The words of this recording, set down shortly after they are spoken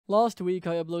Last week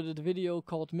I uploaded a video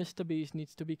called Mrbeast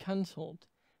Needs to be Cancelled.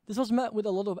 This was met with a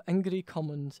lot of angry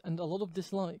comments and a lot of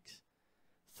dislikes.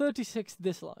 36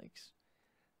 dislikes.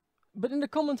 But in the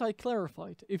comments I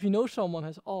clarified, if you know someone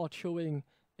has art showing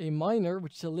a minor,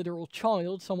 which is a literal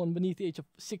child, someone beneath the age of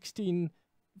 16,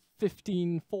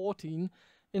 15, 14,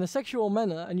 in a sexual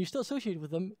manner, and you still associate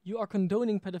with them, you are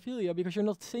condoning pedophilia because you're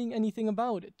not saying anything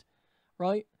about it,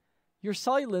 right? Your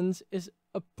silence is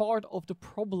a part of the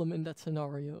problem in that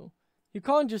scenario. You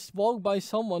can't just walk by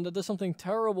someone that does something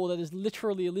terrible that is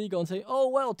literally illegal and say, oh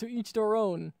well, to each their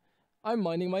own. I'm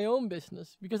minding my own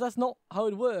business. Because that's not how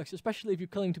it works, especially if you're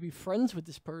claiming to be friends with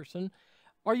this person.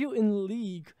 Are you in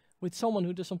league with someone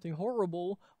who does something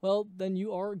horrible? Well, then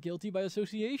you are guilty by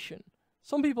association.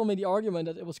 Some people made the argument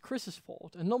that it was Chris's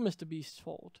fault and not Mrbeast's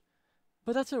fault.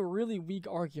 But that's a really weak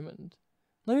argument.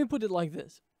 Let me put it like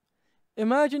this.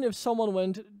 Imagine if someone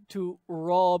went to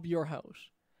rob your house,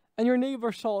 and your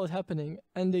neighbor saw it happening,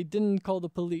 and they didn't call the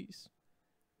police.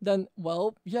 Then,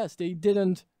 well, yes, they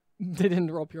didn't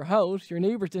rob your house, your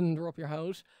neighbors didn't rob your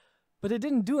house, but they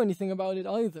didn't do anything about it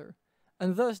either,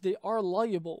 and thus they are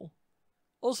liable.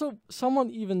 Also, someone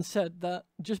even said that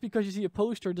just because you see a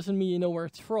poster doesn't mean you know where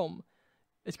it's from.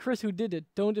 It's Chris who did it,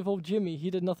 don't involve Jimmy, he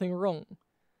did nothing wrong.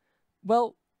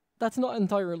 Well, that's not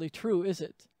entirely true, is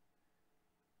it?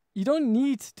 You don't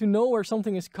need to know where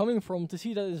something is coming from to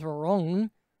see that it's wrong.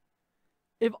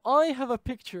 If I have a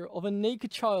picture of a naked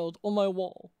child on my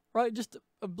wall, right, just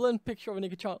a blunt picture of a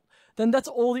naked child, then that's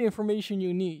all the information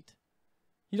you need.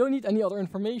 You don't need any other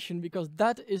information because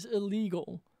that is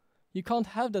illegal. You can't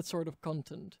have that sort of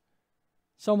content.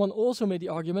 Someone also made the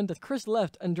argument that Chris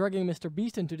left and dragging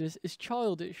Mrbeast into this is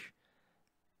childish,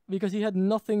 because he had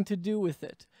nothing to do with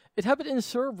it. It happened in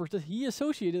servers that he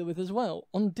associated with as well,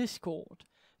 on Discord.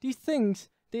 These things,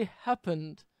 they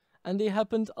happened, and they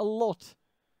happened a lot.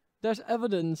 There's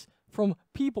evidence from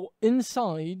people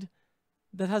inside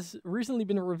that has recently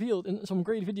been revealed in some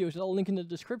great videos that I'll link in the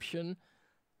description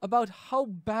about how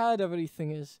bad everything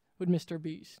is with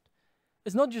Mrbeast.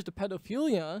 It's not just the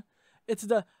pedophilia, it's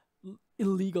the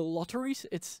illegal lotteries,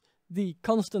 it's the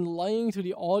constant lying to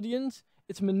the audience,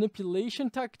 it's manipulation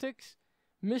tactics.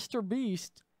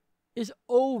 Mrbeast is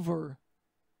over.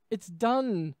 It's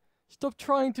done. Stop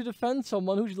trying to defend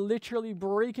someone who's literally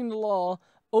breaking the law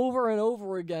over and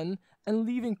over again and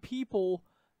leaving people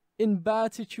in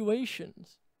bad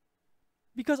situations.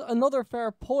 Because another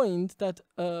fair point that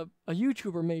a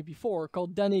YouTuber made before,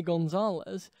 called Danny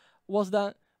Gonzalez, was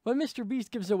that when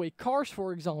Mrbeast gives away cars,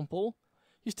 for example,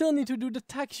 you still need to do the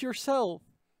tax yourself.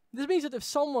 This means that if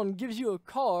someone gives you a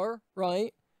car,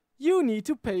 right, you need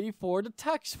to pay for the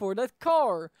tax for that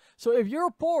car. So if you're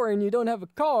poor and you don't have a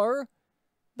car,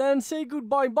 then say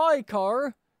goodbye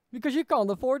car, because you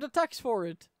can't afford the tax for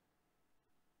it.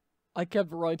 I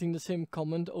kept writing the same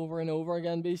comment over and over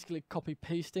again, basically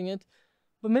copy-pasting it.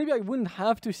 But maybe I wouldn't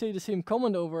have to say the same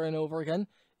comment over and over again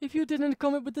if you didn't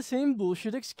come up with the same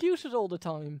bullshit excuses all the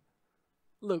time.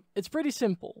 Look, it's pretty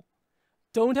simple.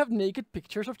 Don't have naked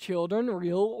pictures of children,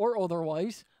 real or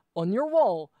otherwise, on your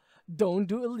wall. Don't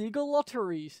do illegal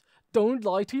lotteries. Don't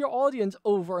lie to your audience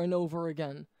over and over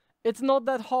again. It's not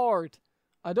that hard.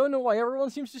 I don't know why everyone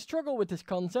seems to struggle with this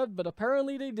concept, but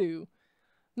apparently they do.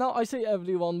 Now, I say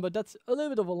everyone, but that's a little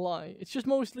bit of a lie. It's just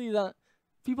mostly that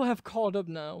people have caught up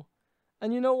now.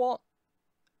 And you know what?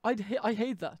 I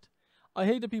hate that. I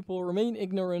hate that people remain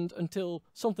ignorant until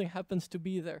something happens to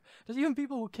be there. There's even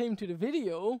people who came to the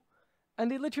video, and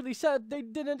they literally said they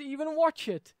didn't even watch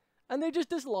it. And they just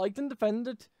disliked and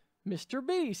defended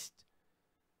Mrbeast.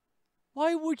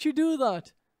 Why would you do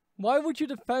that? Why would you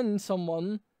defend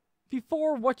someone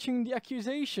before watching the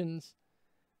accusations?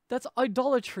 That's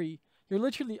idolatry. You're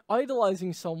literally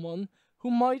idolizing someone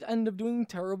who might end up doing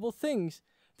terrible things.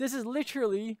 This is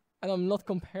literally, and I'm not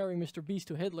comparing Mrbeast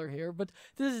to Hitler here, but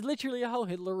this is literally how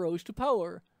Hitler rose to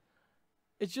power.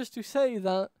 It's just to say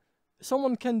that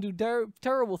someone can do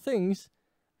terrible things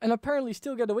and apparently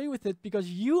still get away with it because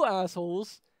you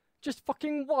assholes just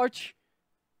fucking watch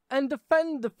and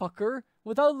defend the fucker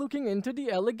without looking into the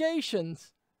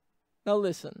allegations. Now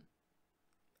listen,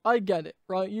 I get it,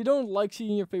 right? You don't like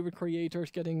seeing your favorite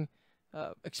creators getting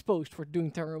exposed for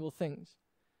doing terrible things.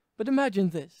 But imagine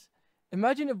this.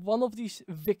 Imagine if one of these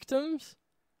victims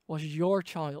was your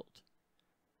child.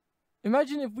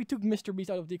 Imagine if we took Mrbeast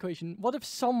out of the equation. What if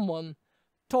someone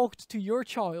talked to your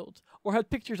child or had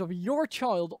pictures of your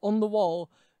child on the wall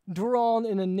drawn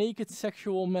in a naked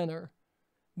sexual manner?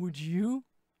 Would you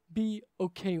be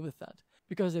okay with that?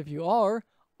 Because if you are,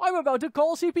 I'm about to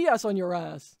call CPS on your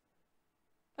ass.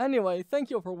 Anyway,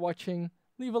 thank you for watching.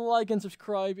 Leave a like and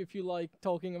subscribe if you like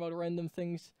talking about random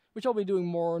things which I'll be doing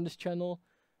more on this channel.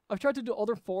 I've tried to do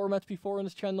other formats before on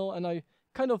this channel, and I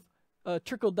kind of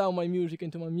trickled down my music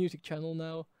into my music channel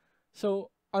now. So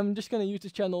I'm just going to use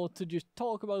this channel to just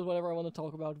talk about whatever I want to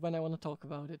talk about when I want to talk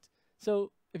about it.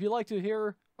 So if you like to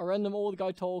hear a random old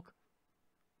guy talk,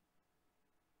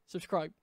 subscribe.